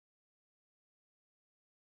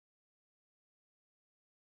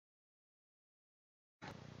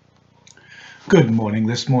Good morning.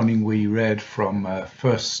 This morning we read from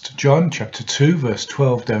 1 John chapter 2 verse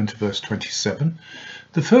 12 down to verse 27.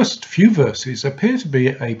 The first few verses appear to be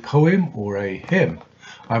a poem or a hymn.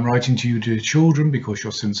 I'm writing to you, dear children, because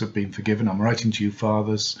your sins have been forgiven. I'm writing to you,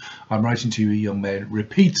 fathers. I'm writing to you, young men.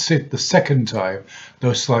 Repeats it the second time,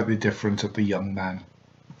 though slightly different at the young man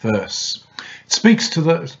verse. It speaks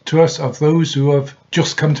to us of those who have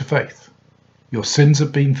just come to faith. Your sins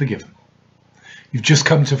have been forgiven. You've just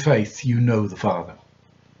come to faith, you know the Father.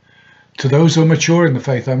 To those who are mature in the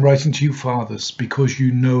faith, I'm writing to you, fathers, because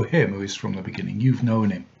you know him who is from the beginning. You've known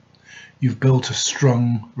him. You've built a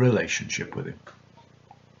strong relationship with him.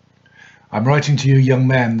 I'm writing to you, young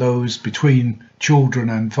men, those between children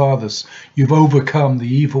and fathers. You've overcome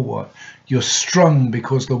the evil one. You're strong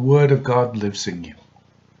because the word of God lives in you.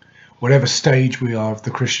 Whatever stage we are of the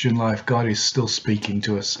Christian life, God is still speaking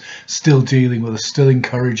to us, still dealing with us, still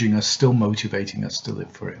encouraging us, still motivating us to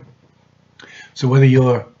live for him. So whether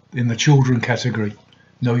you're in the children category,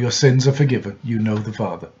 know your sins are forgiven, you know the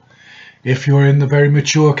Father. If you're in the very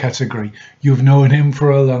mature category, you've known him for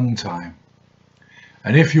a long time.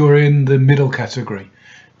 And if you're in the middle category,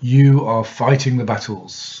 you are fighting the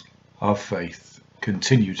battles of faith.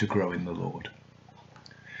 Continue to grow in the Lord.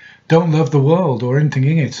 Don't love the world or anything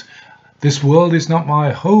in it. This world is not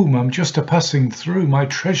my home. I'm just a passing through. My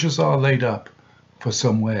treasures are laid up for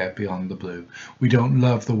somewhere beyond the blue. We don't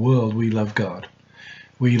love the world. We love God.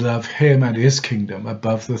 We love him and his kingdom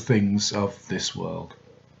above the things of this world.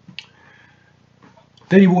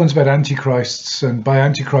 Then he warns about antichrists, and by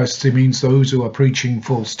antichrists he means those who are preaching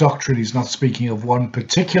false doctrine. He's not speaking of one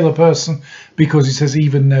particular person, because he says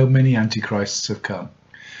even now many antichrists have come.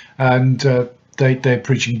 And they're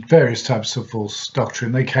preaching various types of false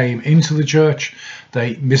doctrine. They came into the church,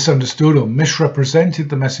 they misunderstood or misrepresented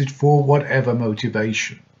the message for whatever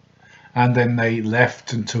motivation, and then they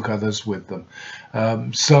left and took others with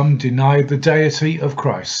them. Some denied the deity of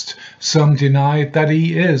Christ. Some denied that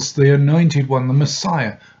he is the anointed one, the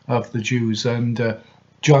Messiah of the Jews. And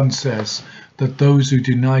John says that those who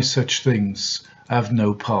deny such things have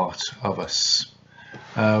no part of us.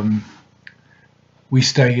 We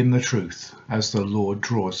stay in the truth as the Lord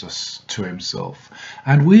draws us to himself.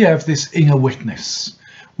 And we have this inner witness.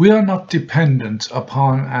 We are not dependent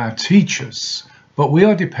upon our teachers, but we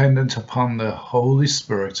are dependent upon the Holy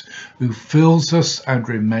Spirit who fills us and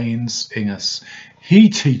remains in us. He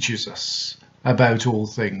teaches us about all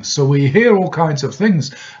things. So we hear all kinds of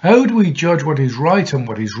things. How do we judge what is right and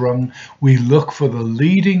what is wrong? We look for the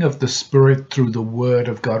leading of the Spirit through the Word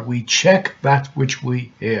of God. We check that which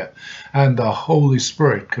we hear, and the Holy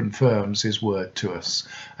Spirit confirms his word to us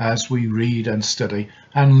as we read and study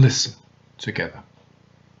and listen together.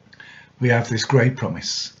 We have this great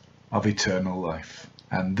promise of eternal life,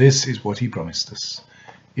 and this is what he promised us,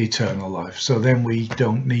 eternal life. So then we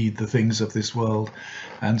don't need the things of this world.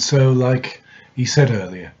 And so, like he said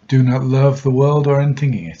earlier, do not love the world or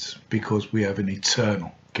anything in it, because we have an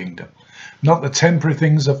eternal kingdom. Not the temporary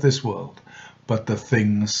things of this world, but the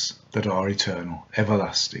things that are eternal,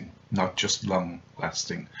 everlasting, not just long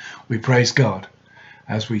lasting. We praise God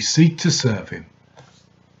as we seek to serve him.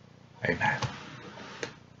 Amen.